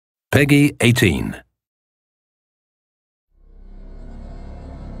Peggy 18.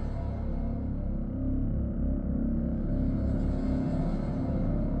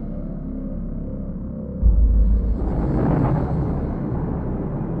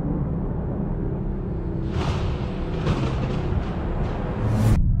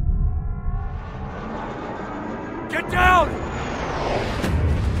 Get down!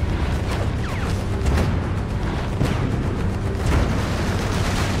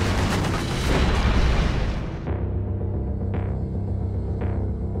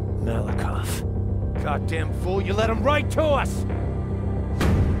 Malakoff. Goddamn fool, you let him right to us!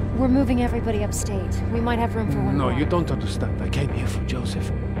 We're moving everybody upstate. We might have room for one more. No, you don't understand. I came here for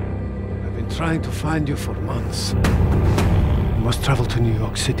Joseph. I've been trying to find you for months. We must travel to New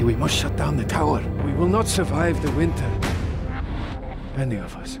York City. We must shut down the tower. We will not survive the winter. Any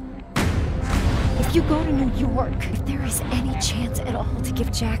of us. If you go to New York, if there is any chance at all to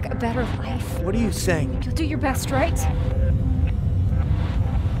give Jack a better life... What are you saying? You'll do your best, right?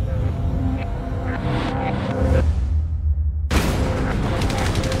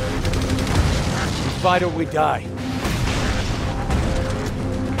 We fight or we die.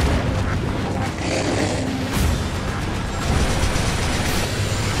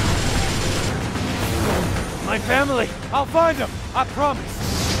 My family! I'll find them! I promise!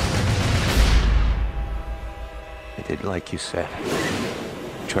 I did like you said.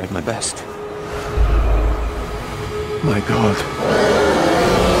 I tried my best. My God.